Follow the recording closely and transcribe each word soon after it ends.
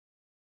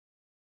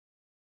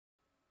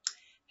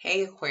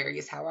Hey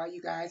Aquarius, how are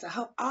you guys? I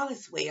hope all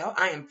is well.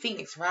 I am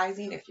Phoenix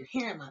Rising. If you're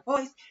hearing my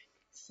voice,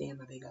 seeing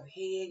my big old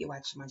head, you're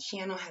watching my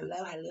channel.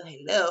 Hello, hello,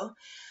 hello.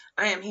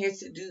 I am here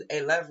to do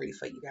a love read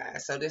for you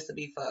guys. So this will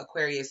be for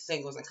Aquarius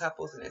singles and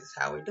couples, and this is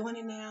how we're doing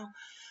it now.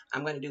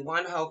 I'm going to do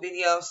one whole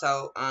video.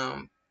 So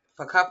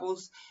for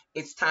couples,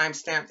 it's time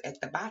stamped at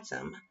the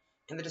bottom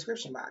in the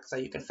description box. So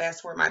you can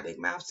fast forward my big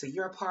mouth to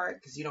your part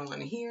because you don't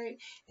want to hear it,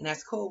 and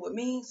that's cool with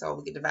me. So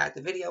we can divide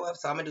the video up.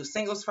 So I'm going to do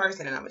singles first,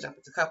 and then I'm going to jump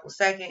into couples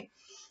second.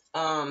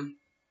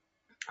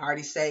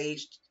 Already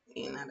saged,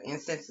 the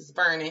incense is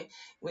burning.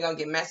 We're gonna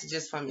get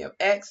messages from your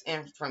ex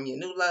and from your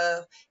new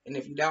love. And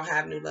if you don't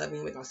have new love,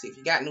 we're gonna see if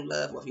you got new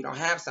love. Or if you don't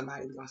have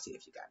somebody, we're gonna see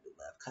if you got new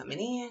love coming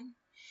in.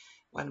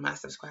 One of my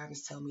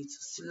subscribers told me to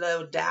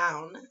slow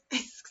down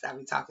because I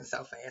be talking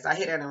so fast. I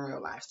hear that in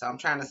real life, so I'm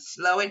trying to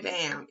slow it down,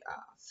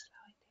 y'all.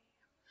 Slow it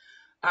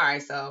down. All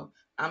right, so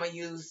I'm gonna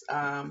use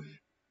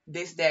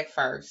this deck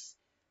first,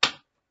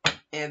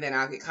 and then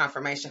I'll get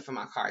confirmation for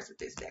my cards with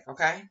this deck.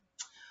 Okay.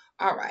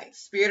 All right,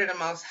 Spirit of the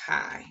Most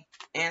High,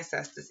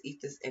 ancestors,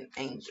 ethers, and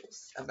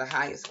angels of the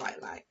highest white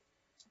light.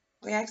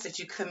 We ask that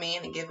you come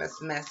in and give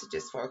us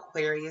messages for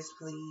Aquarius,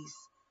 please.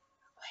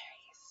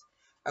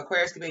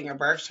 Aquarius could be in your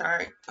birth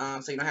chart,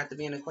 so you don't have to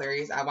be in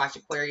Aquarius. I watch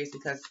Aquarius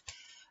because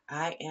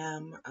I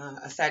am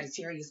a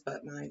Sagittarius,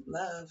 but my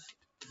love,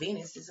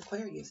 Venus, is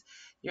Aquarius.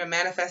 You're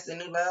manifesting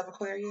new love,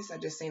 Aquarius. I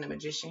just seen a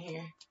magician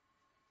here.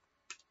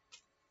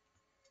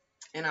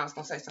 And I was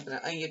going to say something.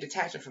 You're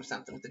detaching from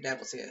something with the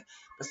devil's here.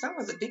 But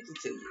someone's addicted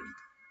to you.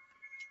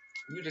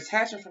 You're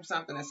detaching from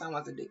something and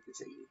someone's addicted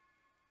to you.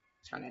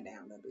 Turn that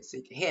down a little bit so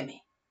you can hear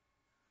me.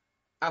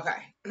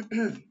 Okay.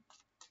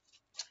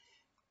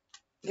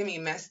 Give me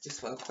messages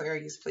for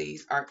Aquarius,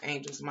 please.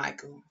 Archangels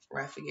Michael,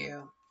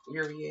 Raphael,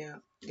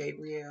 Uriel,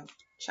 Gabriel,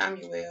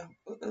 Chamuel,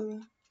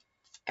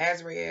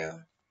 Azrael,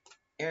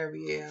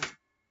 Ariel,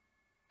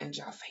 and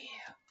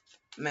Jophiel.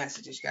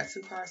 Messages. You got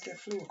two cards that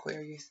flew,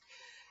 Aquarius.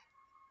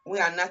 We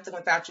are nothing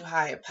without you,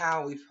 higher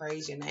power. We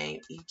praise your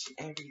name each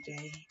and every day.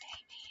 Amen.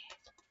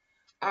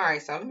 All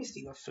right, so let me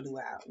see what flew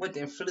out. What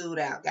then flew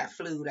out? Got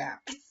flew out.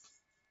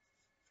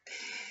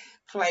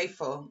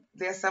 Playful.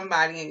 There's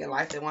somebody in your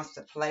life that wants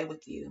to play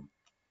with you.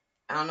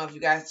 I don't know if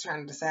you guys are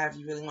trying to decide if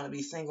you really want to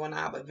be single or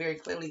not, but very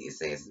clearly it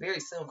says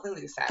very soon,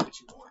 clearly decide what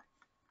you want.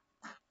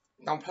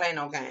 Don't play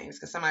no games,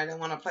 because somebody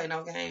don't want to play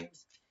no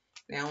games.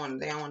 They don't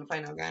want to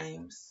play no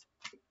games.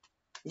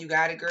 You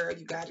got it, girl.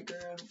 You got it,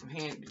 girl. I'm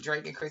hearing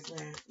Drake and Chris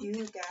Brown. You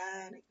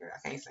got it, girl.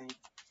 I can't sing.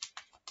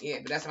 Yeah,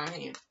 but that's what I'm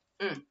hearing.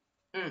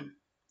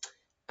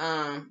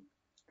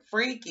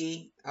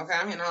 Freaky. Okay,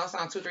 I'm hearing the whole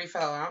song 2, 3,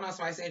 4. I don't know if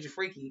somebody said you're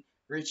freaky.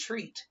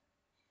 Retreat.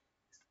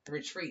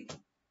 Retreat.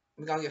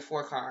 We're gonna get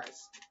 4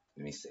 cards.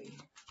 Let me see.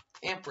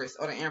 Empress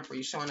or the Emperor.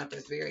 You're showing up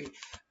as very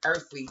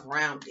earthly,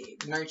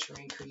 grounded,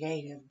 nurturing,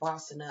 creative,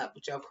 bossing up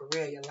with your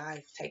career, your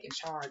life, taking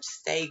charge,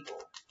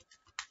 stable.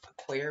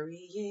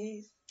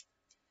 Aquarius.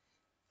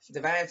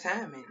 Divine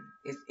timing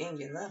is in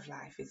your love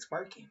life. It's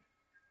working.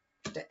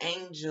 The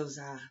angels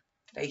are,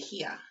 they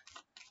here.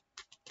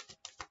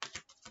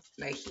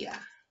 They here.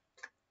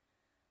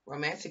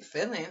 Romantic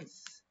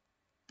feelings.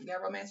 You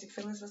got romantic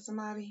feelings for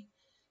somebody?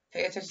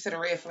 Pay attention to the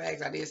red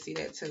flags. I did see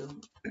that too.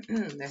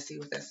 Let's see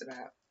what that's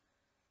about.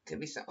 Could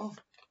be some,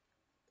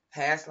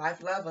 past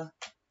life lover.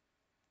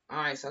 All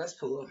right, so let's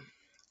pull.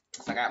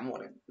 So I got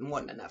more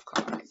than enough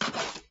cards.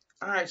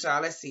 All right,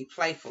 y'all. Let's see.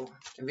 Playful.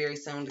 Very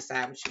soon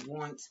decide what you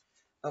want.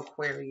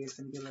 Aquarius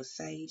and be a little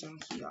sage on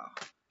here.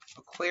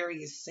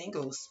 Aquarius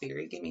single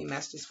spirit. Give me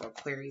messages for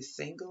Aquarius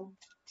single.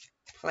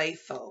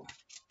 Playful.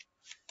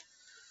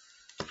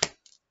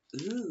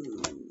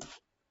 Ooh.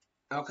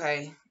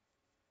 Okay.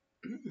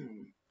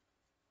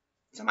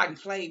 Somebody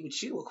played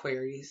with you,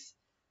 Aquarius.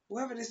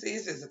 Whoever this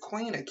is a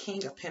queen or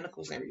king of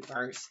pentacles in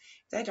reverse.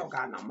 They don't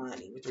got no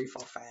money with 3,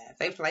 4, 5.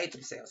 They played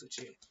themselves with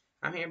you.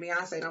 I'm hearing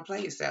Beyonce, don't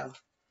play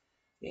yourself.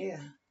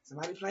 Yeah,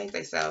 somebody played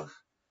themselves.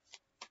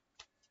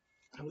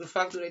 Who the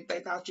fuck do they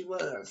thought you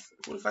was?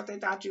 Who the fuck they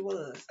thought you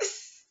was?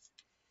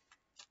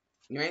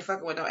 You ain't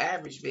fucking with no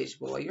average bitch,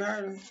 boy. You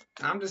heard him?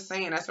 I'm just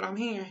saying, that's what I'm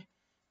hearing.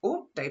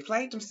 Oop, they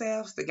played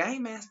themselves. The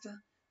game master.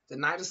 The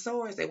Knight of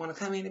Swords. They want to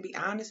come in and be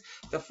honest.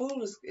 The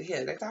Fool is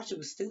here. They thought you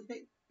was stupid.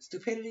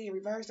 Stupidity in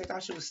reverse. They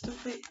thought you was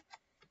stupid.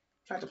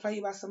 Tried to play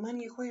you about some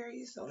money,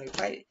 Aquarius. So they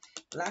played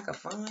lack of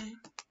fun.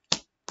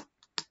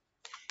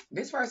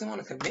 This person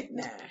want to commit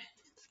now.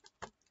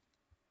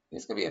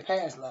 This could be a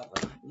past lover.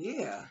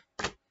 Yeah.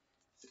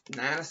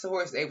 9 of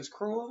Swords. They was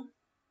cruel.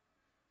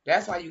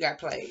 That's why you got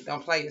played.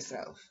 Don't play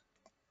yourself.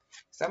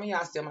 Some of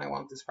y'all still might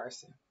want this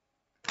person.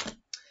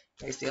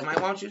 They still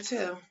might want you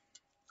too.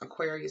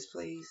 Aquarius,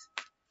 please.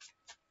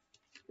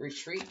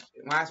 Retreat.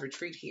 Why is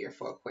retreat here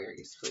for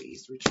Aquarius,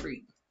 please?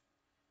 Retreat.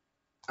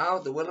 Oh,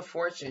 the Wheel of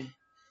Fortune.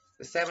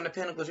 The 7 of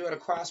Pentacles. You're at a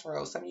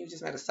crossroads. Some of you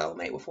just met a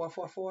soulmate with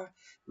 444.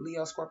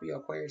 Leo, Scorpio,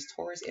 Aquarius,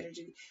 Taurus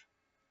energy.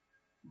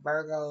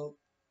 Virgo.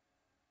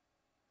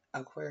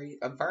 Aquarius.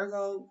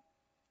 Virgo.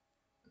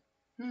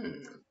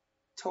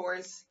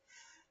 Taurus.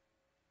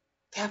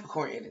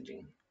 Capricorn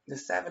energy. The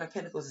Seven of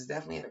Pentacles is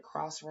definitely at a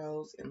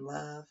crossroads in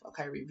love.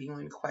 Okay,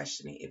 reviewing,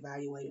 questioning,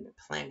 evaluating, and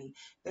planning.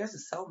 There's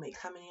a soulmate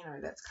coming in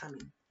or that's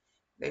coming.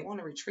 They want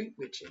to retreat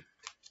with you.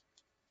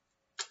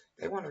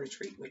 They want to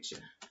retreat with you.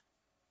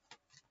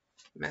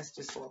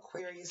 Messages for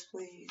Aquarius,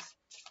 please.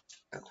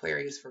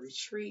 Aquarius for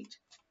retreat.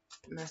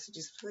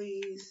 Messages,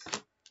 please.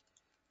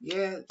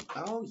 Yeah.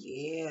 Oh,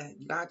 yeah.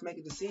 You got to make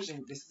a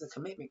decision. This is a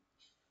commitment.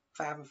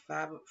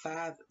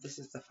 Five. This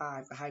is the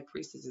 5. The High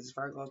Priestess is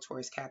Virgo,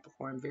 Taurus,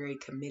 Capricorn. Very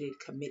committed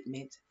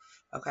commitment.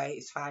 Okay.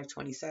 It's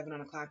 5:27 on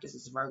the clock. This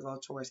is Virgo,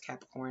 Taurus,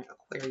 Capricorn,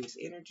 Aquarius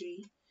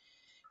energy.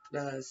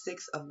 The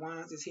 6 of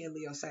Wands is here,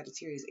 Leo,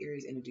 Sagittarius,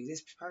 Aries energy.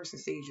 This person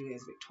sees you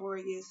as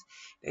victorious.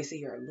 They see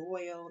you're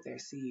loyal. They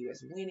see you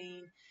as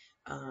winning.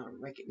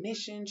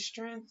 Recognition,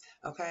 strength.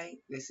 Okay,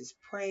 this is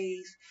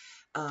praise.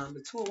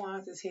 The 2 of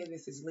Wands is here.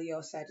 This is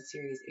Leo,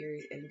 Sagittarius,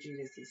 Aries energy.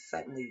 This is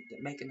suddenly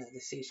making a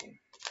decision.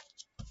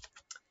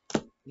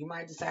 You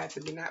might decide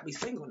to not be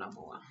single no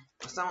more.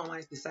 Or someone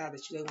might decide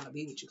that they want to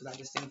be with you because I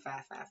just seen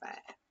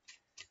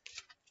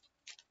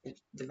 555.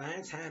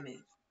 Divine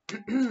timing.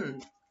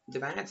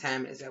 Divine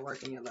timing is at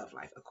work in your love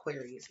life.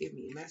 Aquarius, give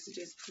me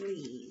messages,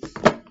 please.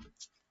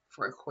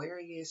 For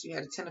Aquarius, you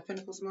had a 10 of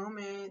Pentacles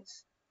moment.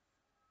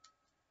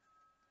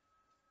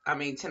 I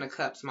mean, 10 of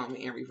Cups moment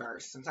in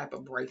reverse. Some type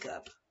of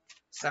breakup,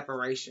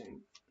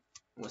 separation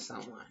with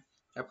someone.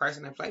 A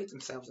person that played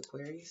themselves,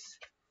 Aquarius.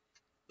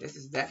 This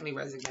is definitely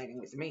resonating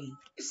with me.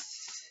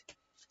 It's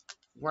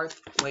worth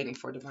waiting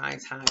for divine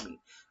timing.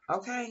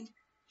 Okay.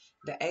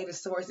 The 8 of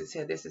Swords is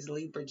here. This is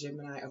Libra,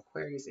 Gemini,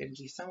 Aquarius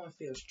energy. Someone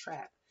feels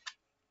trapped.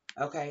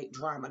 Okay,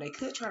 drama. They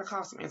could try to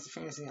cause some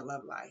interference in your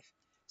love life.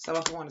 So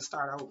if you want to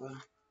start over,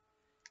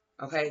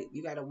 okay,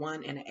 you got a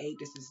 1 and an 8.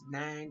 This is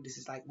 9. This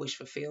is like wish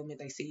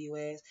fulfillment they see you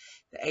as.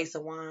 The Ace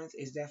of Wands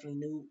is definitely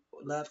new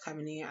love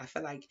coming in. I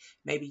feel like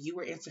maybe you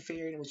were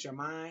interfering with your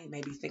mind,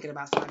 maybe thinking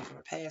about somebody from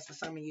the past for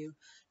some of you.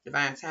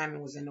 Divine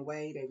timing was in the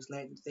way. They was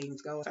letting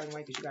things go a certain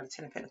way because you got a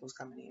 10 of Pentacles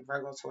coming in.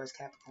 Virgo, Taurus,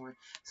 Capricorn.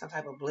 Some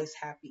type of bliss,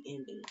 happy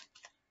ending.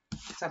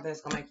 Something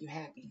that's going to make you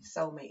happy.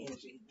 Soulmate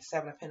energy. The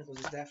 7 of Pentacles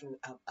is definitely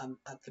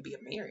could be a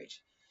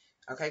marriage.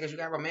 Okay, because you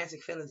got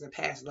romantic feelings and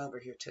past lover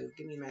here too.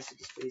 Give me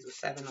messages, please, with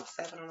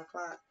 7:07 on the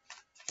clock.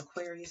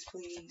 Aquarius,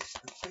 please.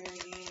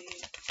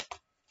 Aquarius.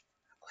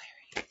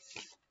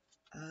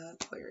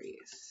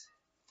 Aquarius.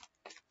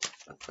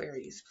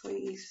 Aquarius,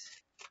 please.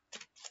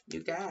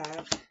 You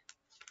got,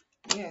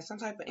 yeah, some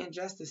type of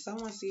injustice.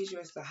 Someone sees you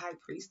as the High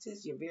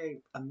Priestess. You're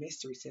very a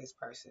mystery to this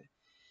person.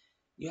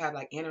 You have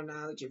like inner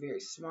knowledge. You're very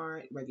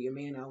smart. Whether you're a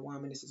man or a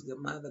woman, this is a good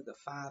mother, good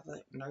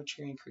father,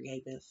 nurturing,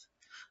 creative.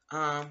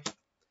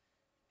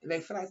 They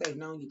feel like they've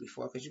known you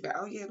before because you got,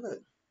 oh yeah,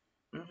 look.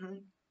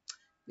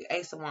 The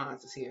Ace of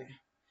Wands is here.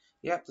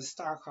 Yep, the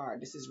Star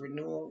card. This is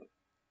renewal.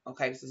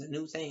 Okay, this is a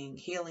new thing.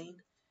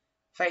 Healing,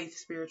 faith,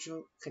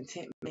 spiritual,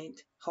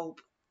 contentment,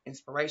 hope,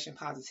 inspiration,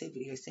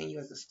 positivity. They're seeing you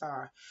as a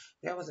star.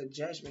 There was a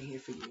judgment here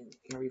for you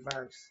in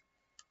reverse.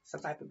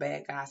 Some type of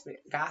bad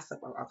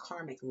gossip or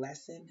karmic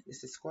lesson.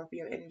 This is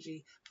Scorpio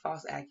energy,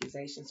 false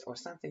accusations, or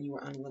something you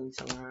were unwilling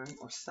to learn,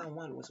 or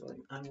someone was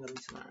unwilling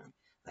to learn.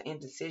 An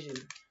indecision.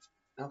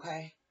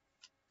 Okay.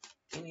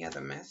 Any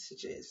other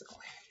messages?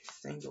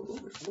 Single.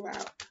 Ooh, it flew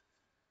out.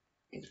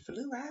 It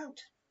flew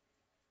out.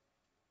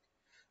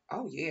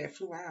 Oh, yeah, it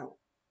flew out.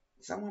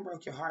 Someone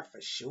broke your heart for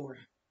sure.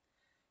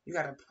 You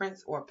got a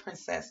prince or a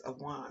princess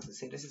of wands.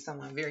 This is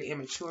someone very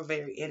immature,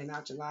 very in and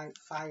out your life.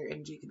 Fire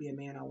energy. Could be a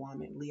man or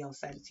woman. Leo,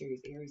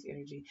 Sagittarius, Aries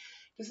energy.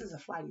 This is a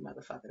flighty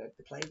motherfucker that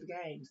plays the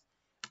games.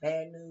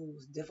 Bad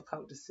news,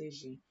 difficult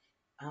decision.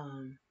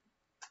 I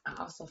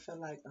also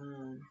feel like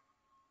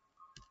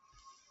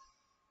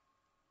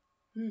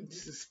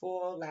this is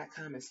spoiled, lack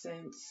common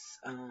sense,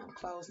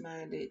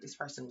 closed-minded. This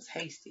person was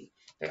hasty.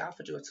 They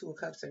offered you a 2 of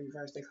Cups in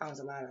reverse. They caused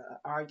a lot of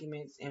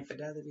arguments,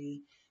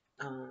 infidelity,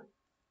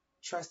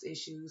 trust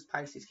issues,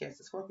 Pisces,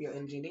 Cancer, Scorpio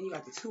energy. And then you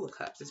got the 2 of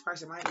Cups. This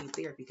person might need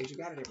therapy because you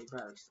got it in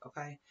reverse,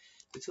 okay?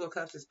 The 2 of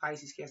Cups is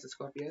Pisces, Cancer,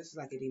 Scorpio. This is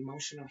like an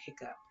emotional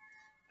hiccup.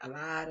 A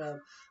lot of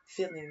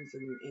feelings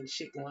and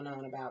shit going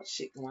on about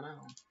shit going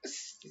on. I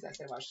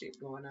said about shit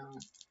going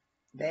on.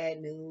 Bad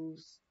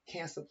news,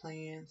 cancel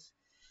plans.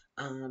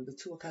 The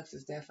 2 of Cups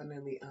is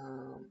definitely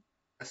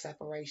a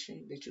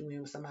separation that you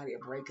in with somebody, a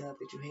breakup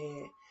that you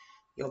had.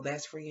 Your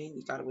best friend,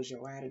 you thought it was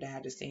your ride or die,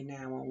 just saying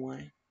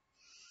 911.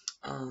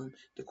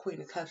 The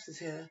Queen of Cups is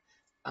here.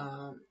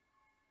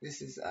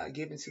 This is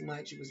giving too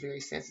much. You was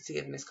very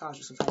sensitive, and this caused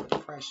you some type of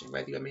depression.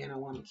 Whether you're a man or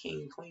woman,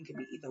 king and queen could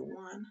be either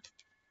one.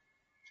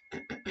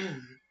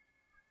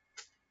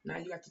 Now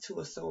you got the 2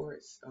 of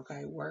Swords.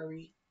 Okay,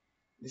 worry.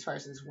 This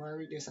person is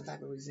worried. There's some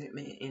type of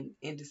resentment and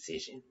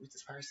indecision with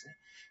this person.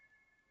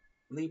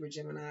 Libra,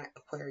 Gemini,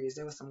 Aquarius.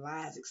 There was some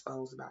lies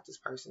exposed about this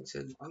person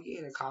too. Oh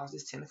yeah, that caused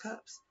this 10 of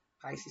Cups.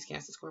 Pisces,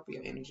 Cancer,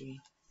 Scorpio energy.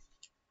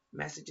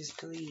 Messages,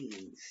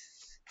 please.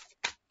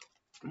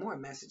 More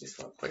messages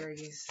for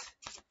Aquarius.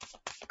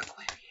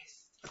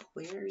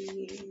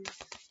 Aquarius.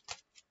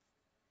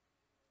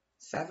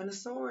 7 of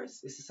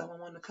Swords. This is someone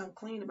wanting to come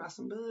clean about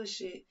some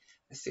bullshit.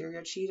 A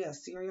serial cheater, a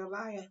serial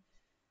liar.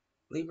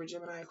 Libra,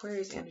 Gemini,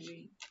 Aquarius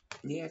energy.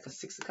 Yeah, because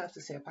Six of Cups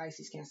is here.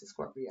 Pisces, Cancer,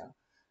 Scorpio.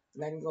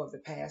 Letting go of the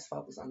past,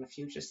 focus on the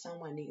future.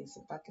 Someone needing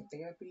some fucking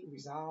therapy,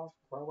 resolve,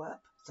 grow up.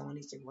 Someone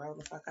needs to grow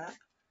the fuck up.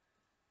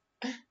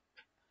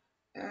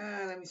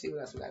 Let me see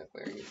what else we got,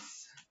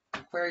 Aquarius.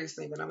 Aquarius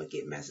thing, but I'm gonna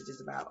get messages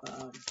about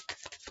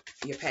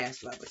your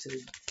past lover too.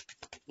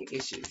 Your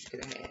issues you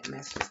could have had.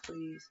 Messages,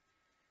 please.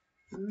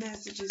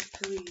 Messages,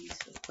 please,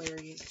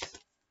 Aquarius.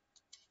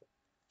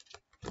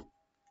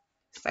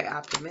 Stay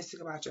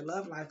optimistic about your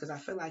love life because I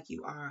feel like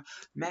you are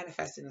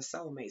manifesting a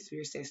soulmate.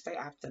 Spirit says stay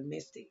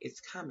optimistic. It's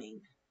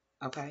coming.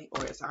 Okay?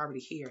 Or it's already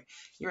here.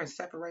 You're in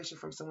separation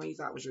from someone you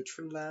thought was your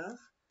true love.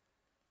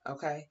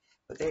 Okay?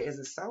 But there is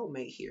a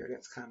soulmate here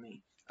that's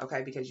coming.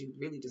 Okay? Because you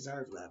really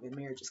deserve love. And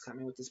marriage is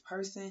coming with this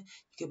person. You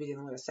could be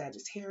dealing with a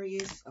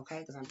Sagittarius.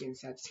 Okay? Because I'm getting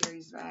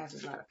Sagittarius vibes.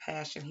 There's a lot of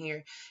passion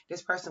here.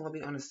 This person will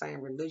be on the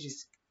same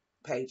religious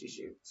page as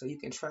you. So you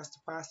can trust the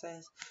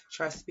process.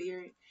 Trust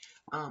spirit.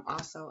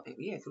 Also,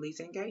 yeah, it leads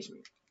to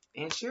engagement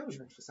and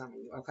children for some of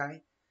you,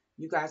 okay?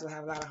 You guys will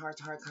have a lot of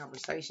heart-to-heart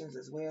conversations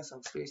as well. So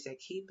Spirit said,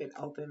 keep an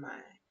open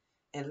mind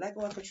and let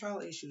go of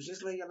control issues.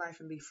 Just live your life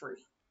and be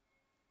free.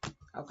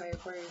 Okay,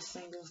 Aquarius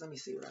singles. Let me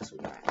see what else we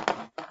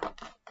got.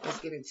 Let's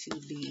get into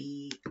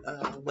the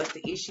what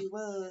the issue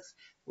was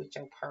with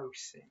your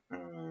person.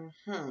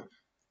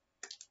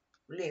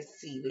 Let's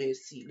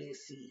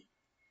see.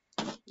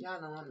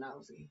 Y'all know I'm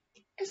nosy.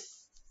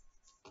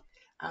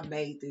 I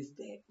made this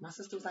deck. My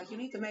sister was like, you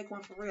need to make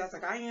one for real. I was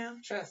like, I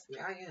am. Trust me,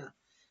 I am.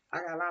 I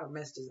got a lot of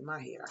messages in my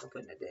head I can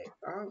put in the deck.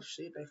 Oh,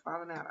 shit, they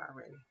falling out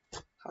already.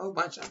 Whole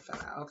bunch of them fell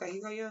out. Okay,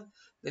 here go you.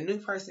 The new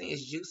person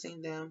is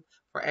juicing them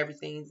for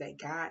everything they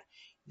got.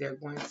 They're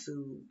going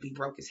to be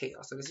broke as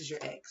hell. So this is your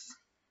ex.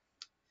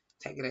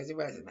 Take it as it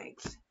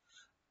resonates.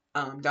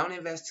 Don't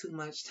invest too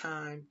much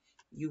time.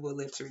 You will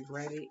live to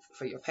regret it.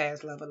 For your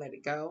past lover, let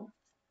it go.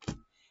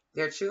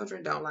 Their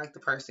children don't like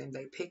the person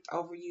they picked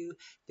over you.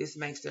 This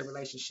makes their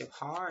relationship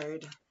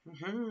hard.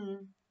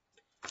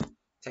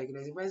 Take it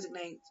as it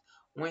resonates.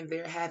 When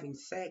they're having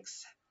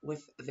sex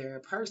with their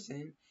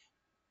person,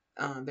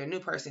 their new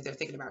person, they're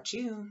thinking about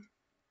you.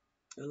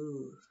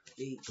 Ooh,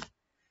 deep.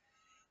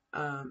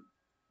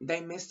 They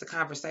miss the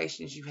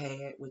conversations you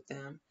had with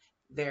them.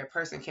 Their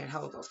person can't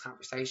hold those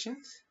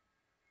conversations.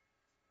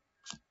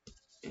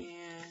 And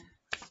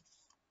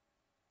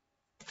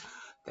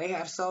they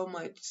have so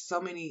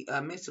many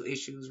mental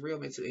issues, real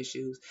mental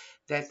issues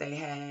that they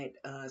had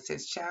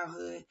since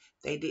childhood.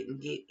 They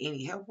didn't get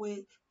any help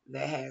with.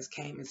 That has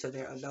came into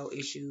their adult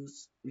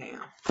issues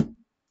now.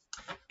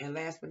 And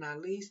last but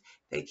not least,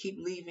 they keep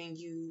leaving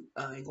you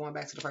and going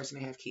back to the person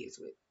they have kids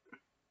with.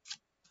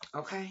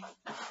 Okay?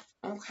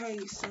 Okay,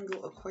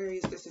 single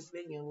Aquarius, this has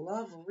been your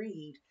love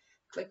read.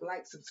 Click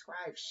like,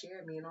 subscribe,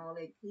 share me, and all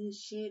that good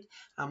shit.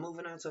 I'm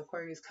moving on to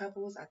Aquarius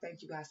couples. I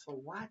thank you guys for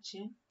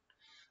watching.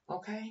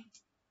 Okay?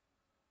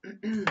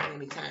 Let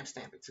me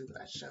timestamp it too,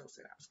 but I showed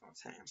that I was going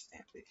to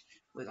timestamp it.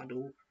 We're going to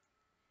do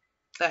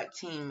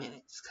 13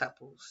 minutes,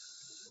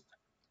 couples.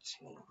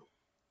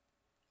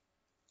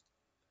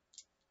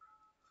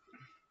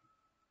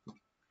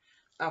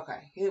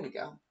 Okay, here we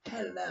go.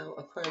 Hello,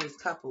 Aquarius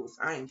couples.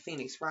 I am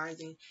Phoenix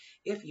Rising.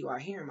 If you are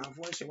hearing my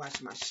voice, you're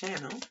watching my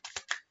channel.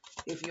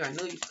 If you are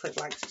new, you can click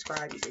like,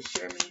 subscribe, you can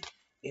share me.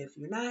 If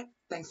you're not,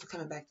 thanks for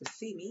coming back to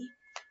see me.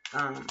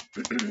 I'm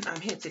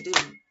here to do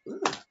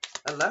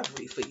a love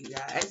read for you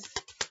guys.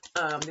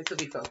 This will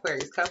be for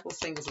Aquarius couples.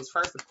 Singles was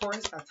first, of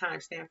course. I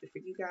time-stamped it for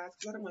you guys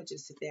because I don't want you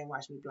to sit there and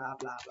watch me blah,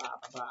 blah, blah,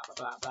 blah,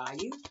 blah, blah, blah,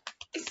 you.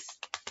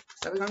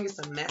 So we're going to get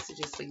some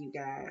messages for you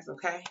guys,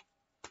 okay?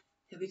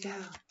 Here we go.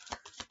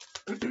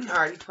 I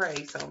already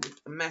prayed, so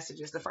the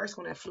messages. The first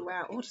one that flew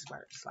out, this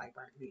bird just like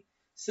burnt me.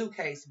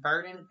 Suitcase,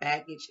 burden,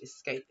 baggage,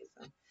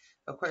 escapism.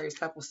 Aquarius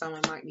couple,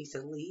 someone might need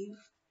to leave.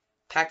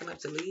 Packing up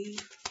to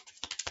leave.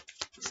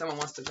 Someone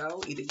wants to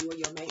go. Either you or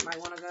your mate might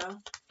want to go.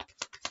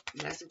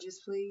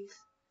 Messages, please.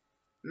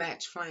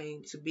 Match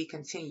flame, to be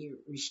continued.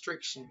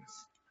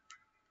 Restrictions.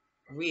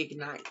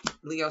 Reignite.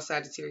 Leo,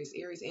 Sagittarius,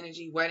 Aries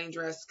energy. Wedding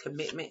dress,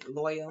 commitment,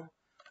 loyal.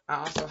 I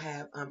also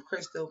have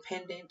crystal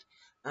pendant.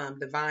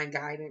 Divine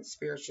guidance,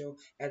 spiritual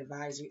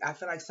advisory. I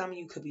feel like some of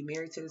you could be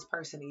married to this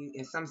person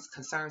and some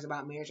concerns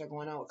about marriage are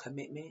going on with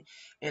commitment.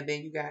 And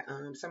then you got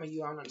some of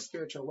you are on a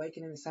spiritual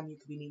awakening and some of you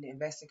could be needing to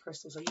invest in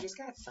crystals. So you just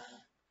got some.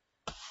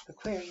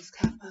 Aquarius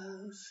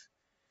couples.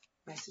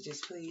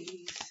 Messages,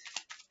 please.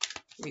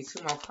 Give me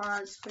 2 more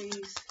cards,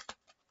 please.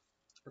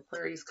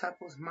 Aquarius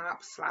couples.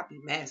 Mop, sloppy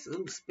mess.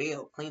 Ooh,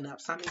 spill, clean up.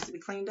 Something needs to be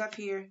cleaned up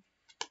here.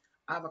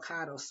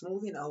 Avocado,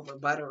 smoothing over,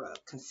 butter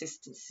up,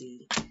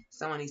 consistency.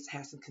 Someone needs to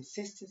have some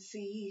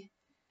consistency.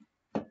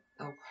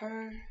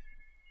 Okay.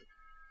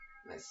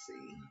 Let's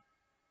see.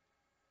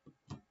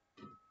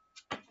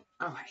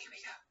 All right, here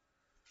we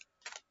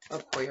go.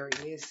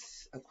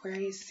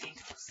 Aquarius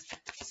singles.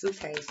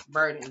 Suitcase,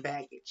 burden,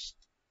 baggage.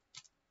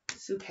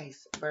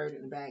 Suitcase,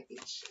 burden,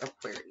 baggage.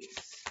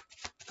 Aquarius,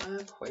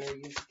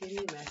 give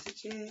me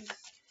messages.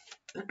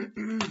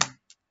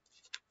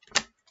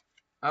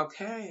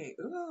 Okay.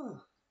 Ooh.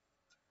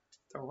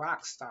 The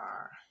rock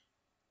star.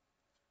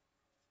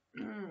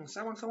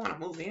 Someone could want to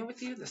move in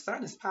with you. The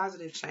sun is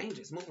positive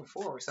changes moving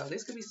forward. So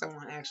this could be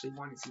someone actually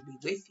wanting to be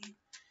with you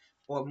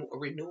or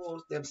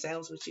renewal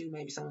themselves with you.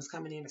 Maybe someone's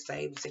coming in to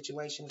save the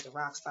situation with the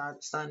rock star.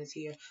 The sun is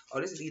here. Or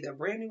this is either a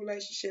brand new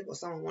relationship or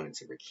someone wanting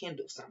to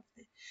rekindle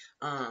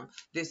something.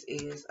 This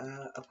is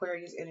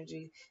Aquarius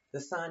energy.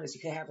 The sun is,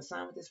 you can have a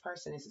son with this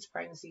person. This is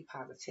pregnancy,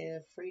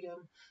 positive,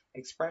 freedom,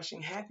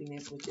 expression,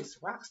 happiness with this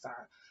rock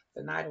star.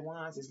 The Knight of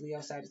Wands is Leo,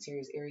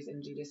 Sagittarius, Aries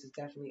energy. This is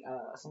definitely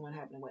someone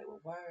having a way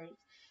with words.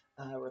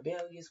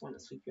 Rebellious, want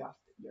to sweep you off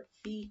your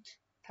feet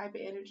type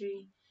of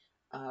energy.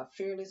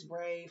 Fearless,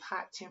 brave,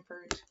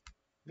 hot-tempered,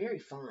 very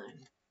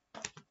fun.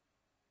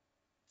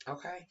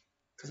 Okay?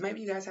 Because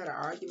maybe you guys had an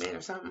argument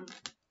or something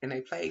and they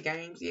played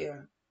games.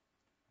 Yeah.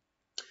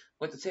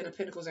 With the Ten of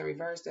Pentacles in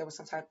reverse, there was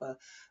some type of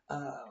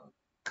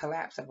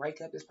collapse, a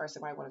breakup. This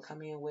person might want to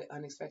come in with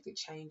unexpected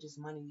changes,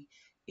 money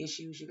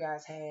issues you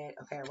guys had.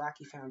 Okay, a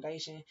rocky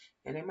foundation.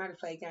 And they might have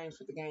played games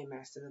with the Game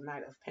Master, the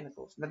Knight of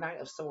Pentacles, the Knight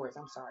of Swords,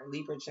 I'm sorry,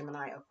 Libra,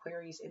 Gemini,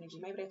 Aquarius energy.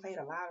 Maybe they played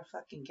a lot of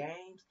fucking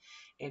games.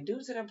 And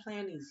due to them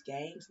playing these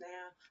games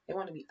now, they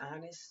want to be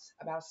honest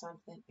about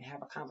something and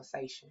have a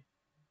conversation.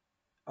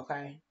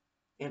 Okay?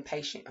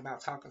 Impatient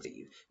about talking to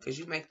you. Because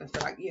you make them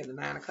feel like, yeah, the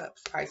Nine of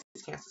Cups, Pisces,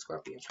 Cancer,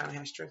 Scorpio, trying to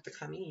have strength to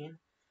come in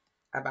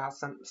about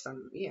some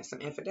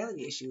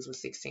infidelity issues with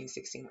 16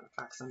 on the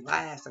clock, some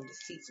lies, some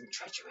deceit, some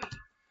treachery.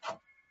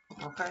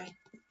 Okay?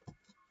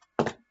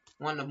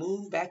 Want to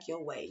move back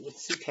your way with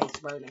suitcase,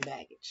 burden,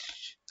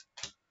 baggage.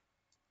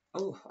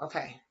 Oh,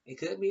 okay. It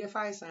could be a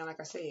fire sign, like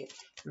I said.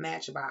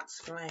 Matchbox,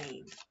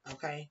 flame.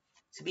 Okay?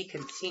 To be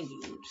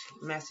continued.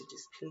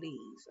 Messages,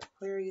 please.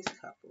 Aquarius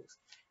couples.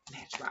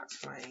 Matchbox,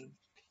 flame.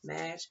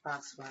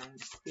 Matchbox, flame.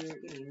 Spirit,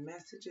 any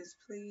messages,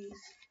 please?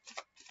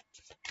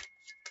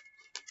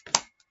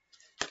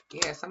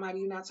 Yeah,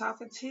 somebody you're not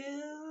talking to.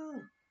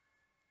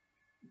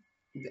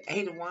 The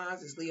Eight of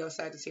Wands is Leo,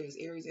 Sagittarius,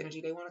 Aries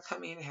energy. They want to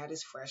come in and have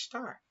this fresh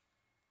start.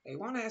 They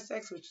want to have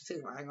sex with you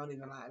too. I ain't gonna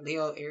even lie.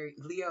 Leo,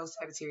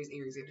 Sagittarius,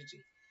 Aries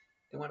energy.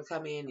 They want to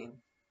come in and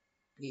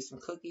get some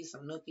cookies,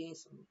 some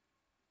nookies,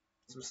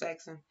 some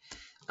sexing.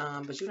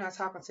 But you're not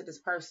talking to this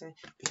person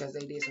because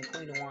they did some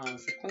Queen of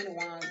Wands. The Queen of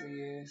Wands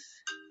is.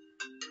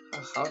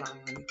 Oh, hold on,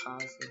 let me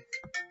pause this.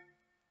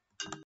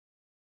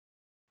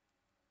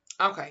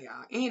 Okay,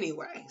 y'all.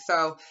 Anyway,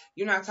 so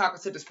you're not talking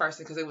to this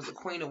person because it was a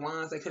Queen of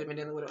Wands. They could have been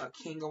dealing with a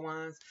King of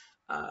Wands.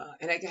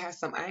 And they could have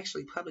some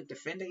actually public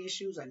defender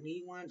issues. I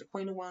need one. The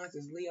Queen of Wands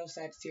is Leo,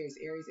 Sagittarius,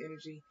 Aries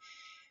energy.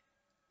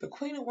 The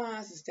Queen of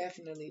Wands is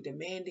definitely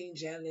demanding,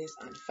 jealous,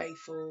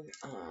 unfaithful,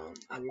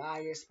 a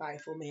liar,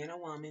 spiteful, man or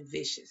woman,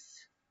 vicious,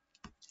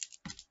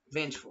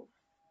 vengeful.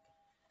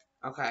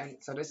 Okay,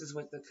 so this is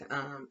what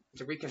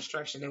the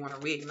reconstruction. They want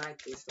to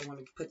reignite this. They want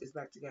to put this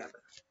back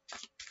together.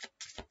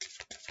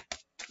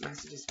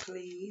 Messages,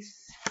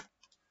 please.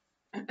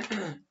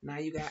 Now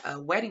you got a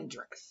wedding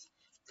dress,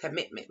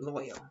 commitment,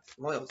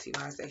 loyalty.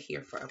 Why is that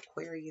here for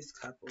Aquarius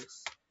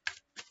couples?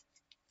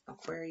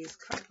 Aquarius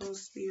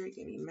couples, spirit,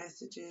 give me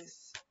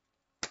messages.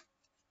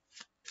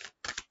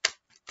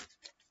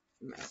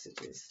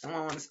 Messages.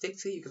 Someone want to stick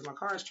to you because my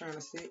car is trying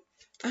to sit.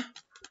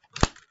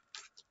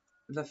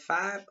 The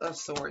Five of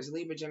Swords,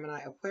 Libra,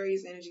 Gemini,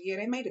 Aquarius energy. Yeah,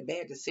 they made a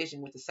bad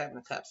decision with the Seven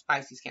of Cups,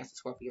 Pisces, Cancer,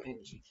 Scorpio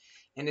energy.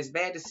 And this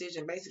bad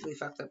decision basically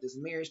fucked up this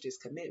marriage, this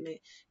commitment.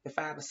 The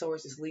Five of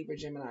Swords is Libra,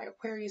 Gemini,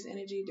 Aquarius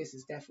energy. This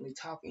is definitely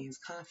talking his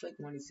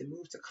conflict, wanting to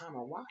move to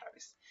calmer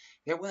waters.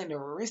 They're willing to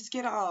risk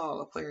it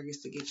all,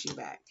 Aquarius, to get you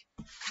back.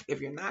 If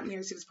you're not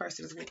married to this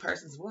person, this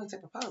person's willing to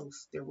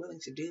propose. They're willing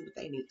to do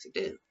what they need to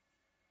do.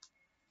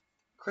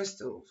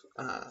 Crystals,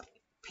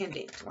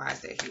 pendant. Why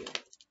is that here?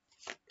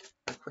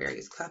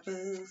 Aquarius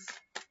couples.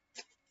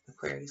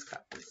 Aquarius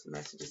couples.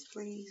 Messages,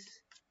 please.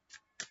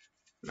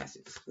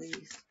 Messages,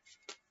 please.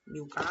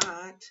 You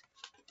got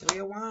Three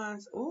of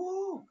Wands.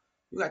 Ooh.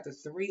 You got the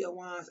Three of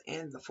Wands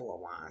and the Four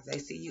of Wands. They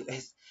see you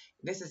as,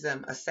 this is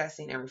them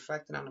assessing and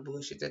reflecting on the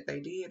bullshit that they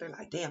did. They're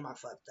like, damn, I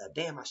fucked up.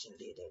 Damn, I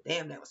shouldn't have did that.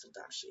 Damn, that was some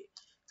dumb shit.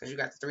 Because you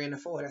got the 3 and the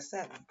 4, that's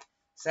 7.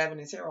 7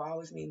 and 0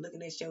 always mean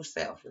looking at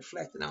yourself,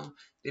 reflecting on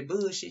the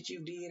bullshit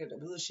you did or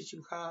the bullshit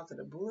you caused or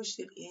the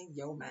bullshit in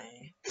your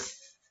mind.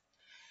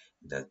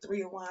 The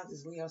Three of Wands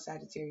is Leo,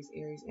 Sagittarius,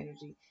 Aries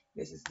energy.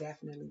 This is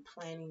definitely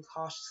planning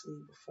cautiously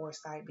with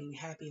foresight, being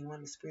happy and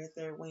wanting to spread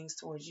their wings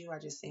towards you. I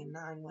just say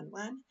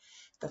 911.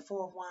 The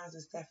Four of Wands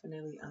is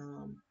definitely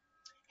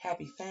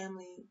happy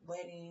family,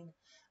 wedding,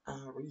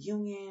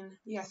 reunion.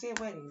 Yeah, I said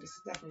wedding. This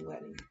is definitely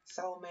wedding.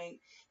 Soulmate.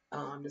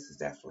 This is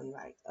definitely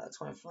like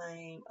twin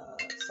flame,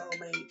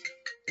 soulmate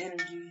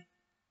energy.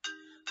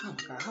 Oh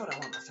my God, hold on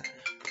one more time.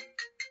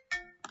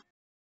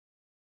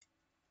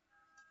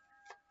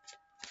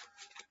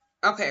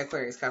 Okay,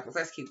 Aquarius couples,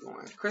 let's keep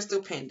going.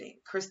 Crystal pendant,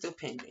 crystal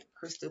pendant,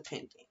 crystal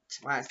pendant.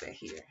 Why is that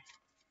here?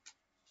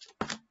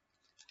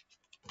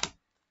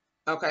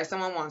 Okay,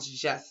 someone wants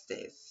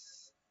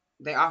justice.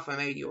 They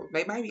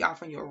may be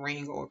offering you a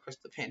ring or a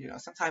crystal pendant or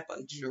some type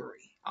of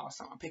jewelry.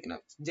 Also, I'm picking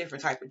up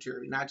different type of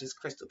jewelry, not just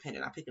crystal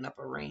pendant. I'm picking up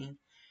a ring.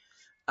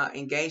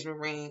 engagement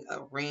ring,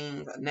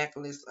 a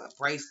necklace, a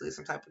bracelet,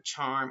 some type of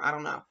charm. I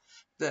don't know.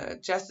 The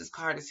justice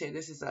card is here.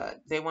 This is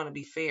they want to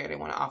be fair. They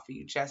want to offer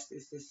you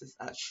justice. This is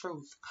a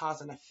truth,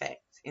 cause and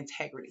effect,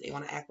 integrity. They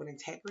want to act with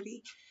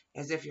integrity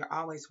as if you're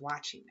always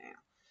watching now.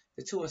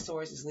 The Two of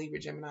Swords is Libra,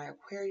 Gemini,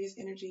 Aquarius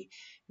energy.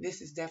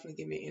 This is definitely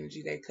giving me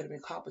energy. They could have been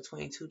caught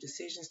between two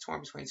decisions, torn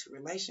between two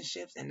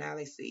relationships, and now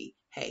they see,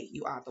 hey,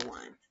 you are the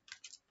one.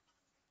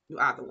 You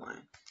are the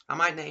one. I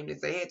might name this.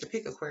 They had to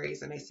pick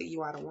Aquarius, and they see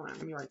you are the one.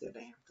 Let me write that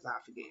down, because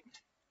I'll forget.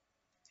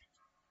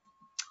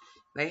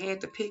 They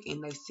had to pick,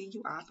 and they see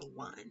you are the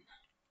one.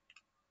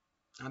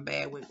 I'm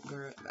bad with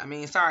girl. I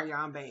mean, sorry,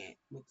 y'all. I'm bad.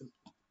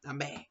 I'm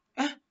bad.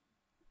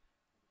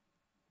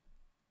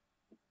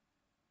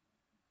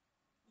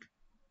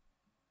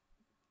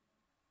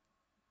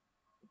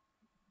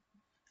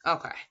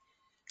 Okay.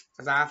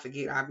 Because I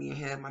forget. I'll be in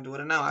here. My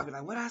daughter know. I'll be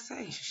like, what I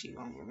say? She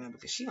won't remember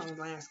because she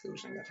online school.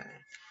 She ain't got time.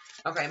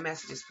 Okay,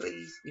 messages,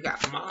 please. You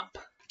got mop.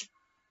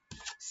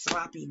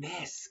 Sloppy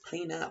mess.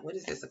 Clean up. What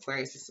is this,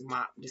 Aquarius? This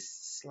mop. This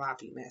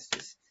sloppy mess.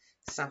 This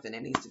something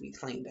that needs to be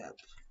cleaned up.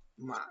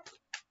 Mop.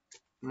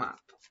 Mop.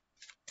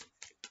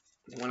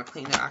 They want to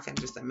clean up. I can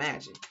just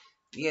imagine.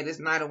 Yeah, this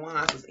Knight of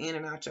Wands was in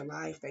and out your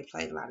life. They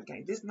played a lot of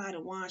games. This Knight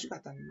of Wands, you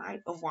got the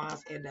Knight of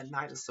Wands and the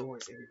Knight of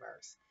Swords in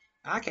reverse.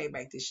 I can't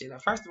make this shit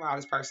up. First of all,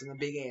 this person a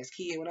big ass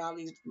kid with all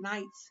these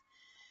knights.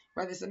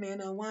 Whether it's a man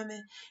or a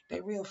woman,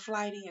 they real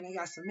flighty and they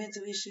got some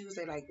mental issues.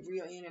 They like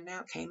real in and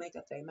out, can't make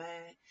up their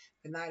mind.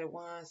 The Knight of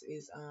Wands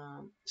is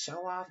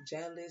show off,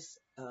 jealous,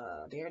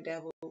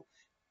 daredevil,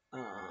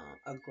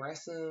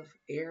 aggressive,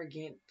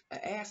 arrogant,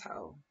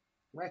 asshole,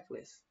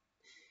 reckless.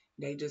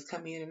 They just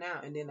come in and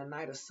out. And then the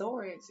Knight of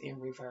Swords in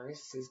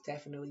reverse is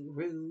definitely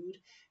rude,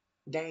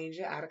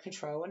 danger, out of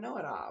control, a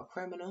know-it-all,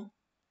 criminal.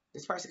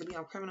 This person could be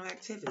on criminal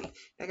activity.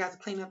 They got to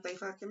clean up their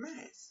fucking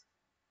mess.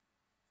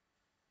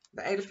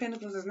 The Eight of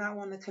Pentacles is not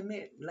one to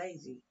commit,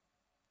 lazy,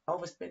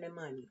 overspending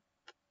money,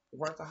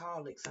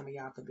 workaholic. Some of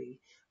y'all could be.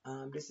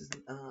 This is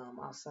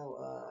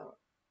also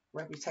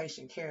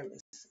reputation,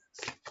 careless.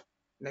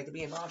 They could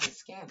be involved in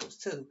scandals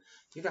too.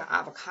 You got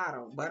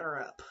avocado,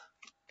 butter up.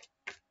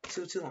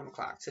 2-2 on the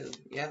clock too.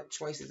 Yep,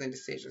 choices and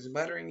decisions.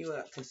 Buttering you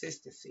up,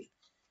 consistency.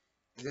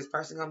 Is this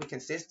person gonna be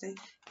consistent?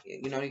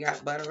 You know, you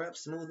got butter up,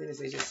 smoothing. Is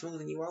it just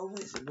smoothing you over?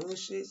 Is it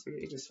bullshit?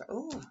 It just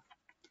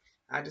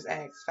I just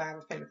asked 5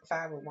 of Pentacles,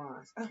 5 of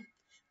Wands.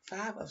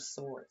 5 of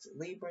Swords.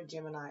 Libra,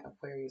 Gemini,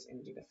 Aquarius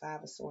energy. The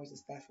 5 of Swords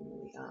is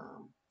definitely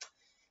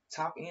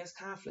talk ends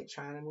conflict,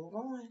 trying to move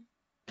on.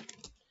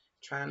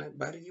 Trying to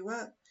butter you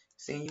up.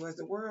 Seeing you as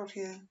the world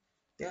here.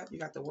 Yep, you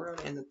got the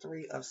world and the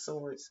 3 of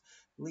Swords.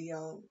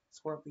 Leo,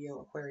 Scorpio,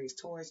 Aquarius,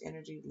 Taurus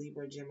energy,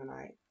 Libra,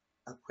 Gemini,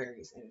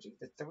 Aquarius energy.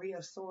 The 3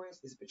 of Swords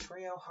is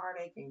betrayal,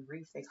 heartache, and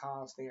grief they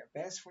cause their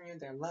best friend,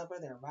 their lover,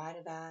 their ride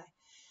or die.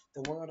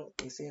 The world,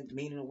 they said,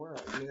 meaning the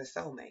world. You're the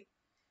soulmate.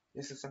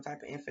 This is some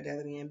type of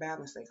infidelity and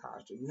imbalance they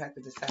caused you. You have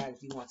to decide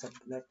if you want to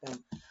let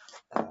them,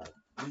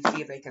 you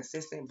see if they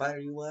consistent, butter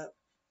you up.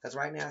 Because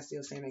right now, I'm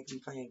still saying they could be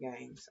playing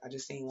games. I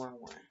just seen 1-1.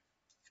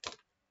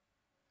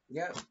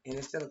 Yep, and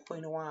there's still a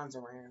Queen of Wands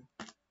around.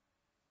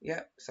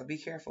 Yep, so be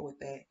careful with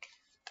that.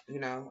 You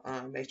know,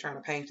 they're trying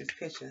to paint this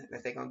picture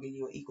that they're going to give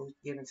you an equal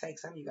give and take.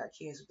 Some of you got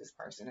kids with this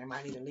person. They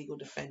might need a legal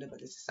defender, but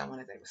this is someone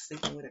that they were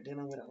sleeping with or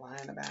dealing with or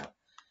lying about.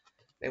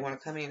 They want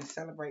to come in and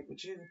celebrate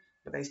with you,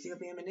 but they still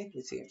being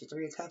manipulative. The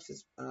 3 of Cups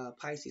is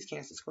Pisces,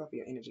 Cancer,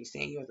 Scorpio energy,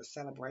 seeing you as a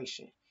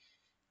celebration.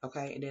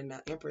 Okay, and then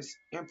the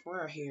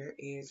Emperor here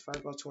is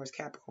Virgo towards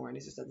Capricorn.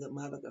 This is a good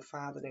mother, good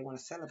father. They want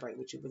to celebrate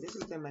with you, but this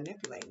is them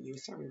manipulating you.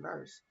 It's in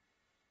reverse.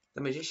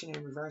 The Magician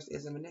in reverse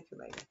is a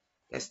manipulator.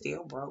 They're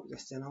still broke. They're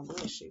still on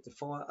bullshit. The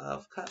 4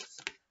 of Cups,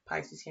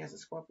 Pisces, Cancer,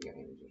 Scorpio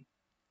energy.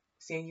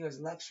 Seeing you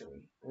as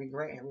luxury,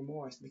 regret, and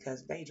remorse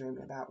because they dreamed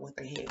about what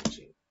they had with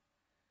you.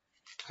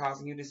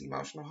 Causing you this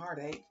emotional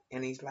heartache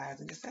and these lies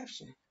and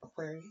deception.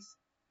 Aquarius.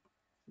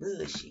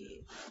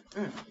 Bullshit.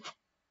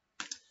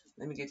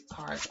 Let me get the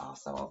cards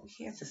also over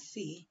here to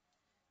see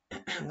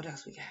what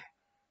else we got.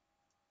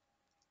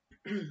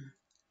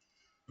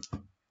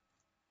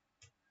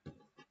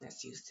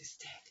 Let's use this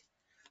deck.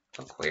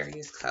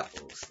 Aquarius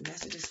couples.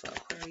 Messages for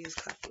Aquarius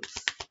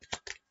couples.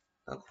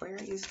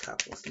 Aquarius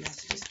couples.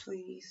 Messages,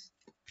 please.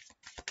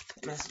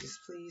 Messages,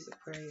 please.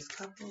 Aquarius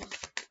couples.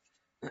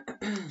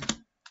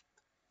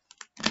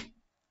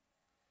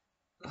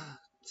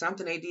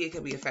 Something they did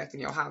could be affecting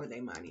your holiday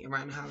money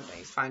around the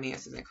holidays,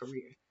 finances, and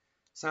career.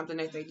 Something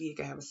that they did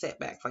could have a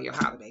setback for your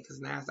holiday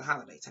because now it's the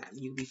holiday time.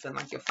 You'll be feeling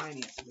like your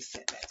finances is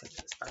setback because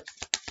of this person.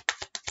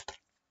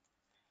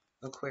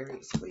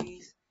 Aquarius,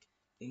 please.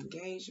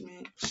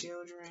 Engagement,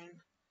 children,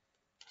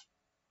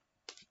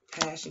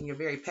 passion. You're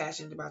very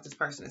passionate about this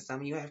person, and some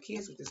of you have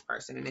kids with this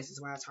person, and this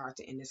is why it's hard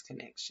to end this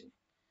connection.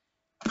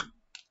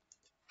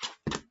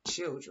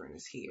 Children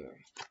is here.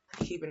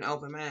 Keeping an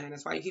open mind.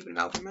 That's why you're keeping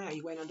an open mind.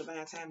 You wait on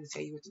divine time to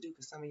tell you what to do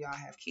because some of y'all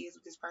have kids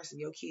with this person.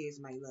 Your kids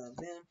might love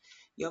them.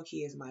 Your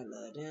kids might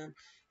love them.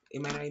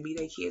 It might not be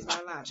their kids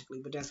biologically,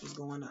 but that's what's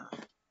going on.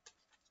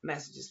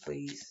 Messages,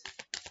 please.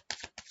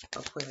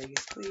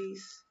 Aquarius,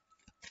 please.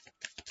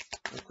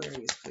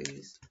 Aquarius,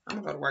 please. I'm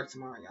gonna go to work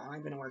tomorrow, y'all. I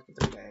ain't been to work in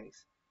 3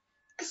 days.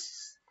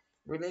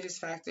 Religious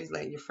factors,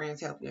 letting your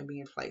friends help you, and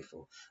being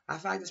playful. I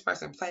feel like this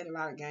person played a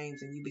lot of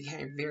games and you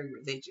became very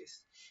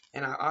religious.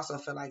 And I also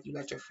feel like you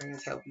let your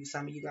friends help you.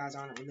 Some of you guys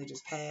are on a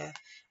religious path.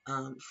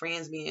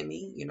 Friends being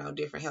me, you know,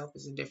 different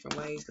helpers in different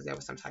ways because there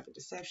was some type of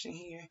deception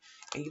here.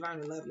 And you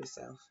learn to love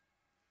yourself.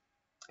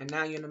 And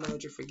now you're in the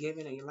mode you're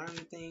forgiving and you're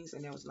learning things.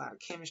 And there was a lot of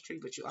chemistry,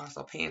 but you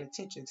also paying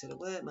attention to the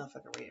what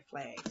motherfucking red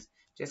flags.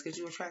 Just because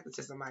you're attracted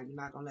to somebody, you're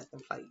not going to let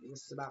them play you.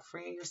 This is about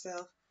freeing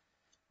yourself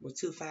with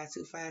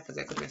 2525 because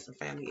there could be some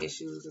family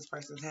issues this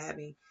person's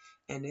having,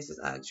 and this is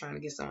trying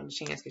to get someone a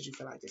chance because you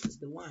feel like this is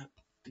the one.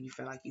 And you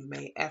feel like you've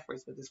made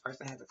efforts, but this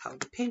person has a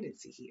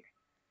codependency here.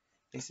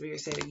 And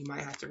Spirit said that you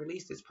might have to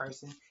release this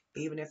person,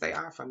 even if they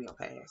are from your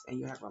past and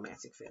you have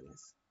romantic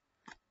feelings.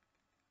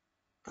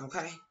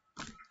 Okay?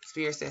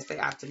 Spirit says stay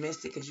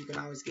optimistic because you can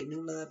always get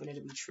new love and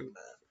it'll be true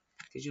love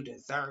because you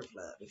deserve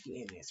love if you're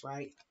in this,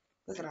 right?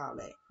 Look at all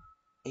that.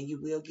 And you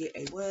will get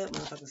a what?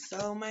 Motherfucking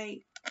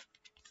soulmate.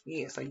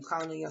 Yeah, so you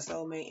calling in your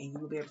soulmate and you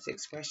will be able to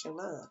express your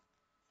love.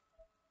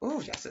 Oh,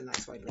 that's a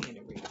nice way to end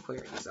the read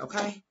Aquarius,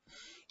 okay?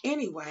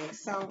 Anyway,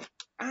 so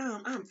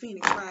I'm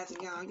Phoenix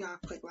Rising, y'all. Y'all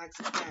click like,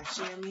 subscribe,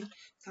 share me.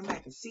 Come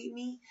back and see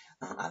me.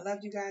 I love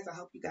you guys. I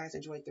hope you guys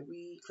enjoyed the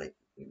read. Click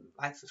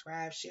like,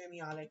 subscribe, share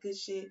me, all that good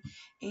shit.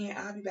 And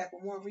I'll be back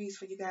with more reads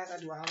for you guys. I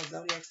do all the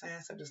zodiac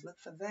signs, so just look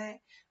for that.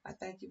 I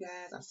thank you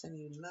guys. I'm sending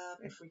you love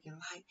and freaking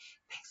light.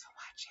 Thanks for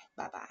watching.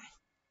 Bye-bye.